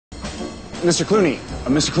Mr.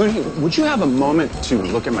 Clooney, would you have a moment to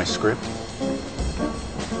look at my script?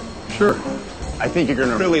 Sure. I think you're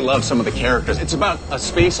gonna really love some of the characters. It's about a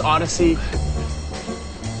space odyssey.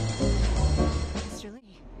 Mr.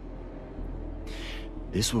 Lee.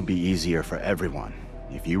 This will be easier for everyone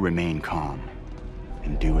if you remain calm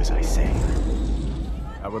and do as I say.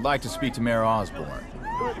 I would like to speak to Mayor Osborne.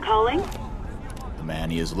 Who's calling? The man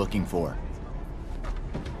he is looking for.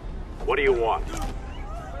 What do you want?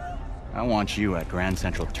 I want you at Grand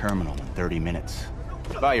Central Terminal in 30 minutes.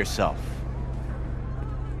 By yourself.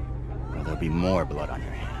 Or there'll be more blood on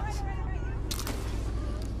your hands.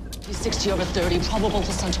 He's 60 over 30, probable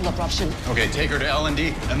placental abruption. Okay, take her to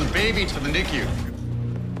L&D and the baby to the NICU.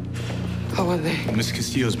 How are they? Miss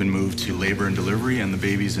Castillo's been moved to labor and delivery, and the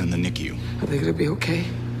baby's in the NICU. Are they gonna be okay?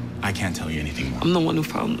 I can't tell you anything more. I'm the one who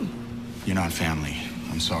found them. You're not family.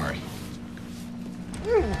 I'm sorry.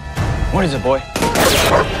 What is it, boy?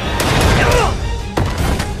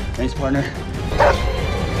 Thanks, partner.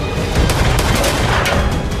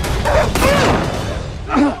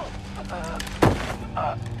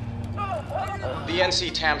 The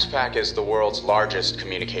NC TAMSPAC is the world's largest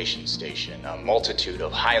communications station. A multitude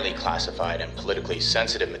of highly classified and politically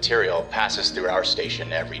sensitive material passes through our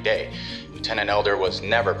station every day. Lieutenant Elder was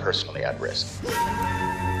never personally at risk.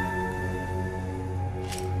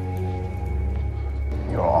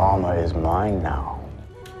 Your armor is mine now.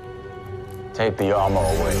 Take the armor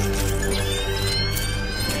away.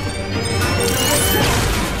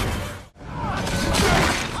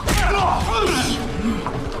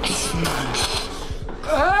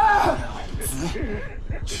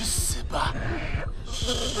 Je sais pas.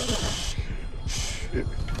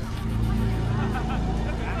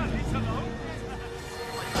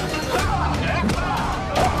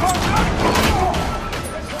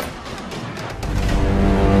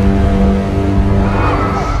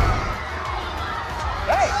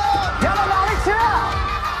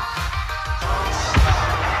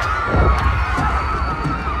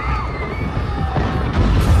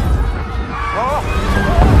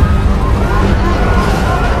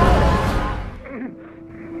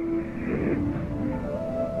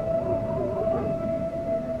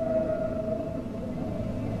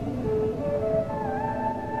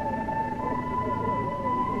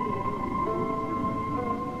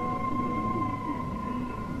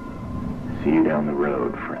 See you down the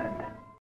road, friend.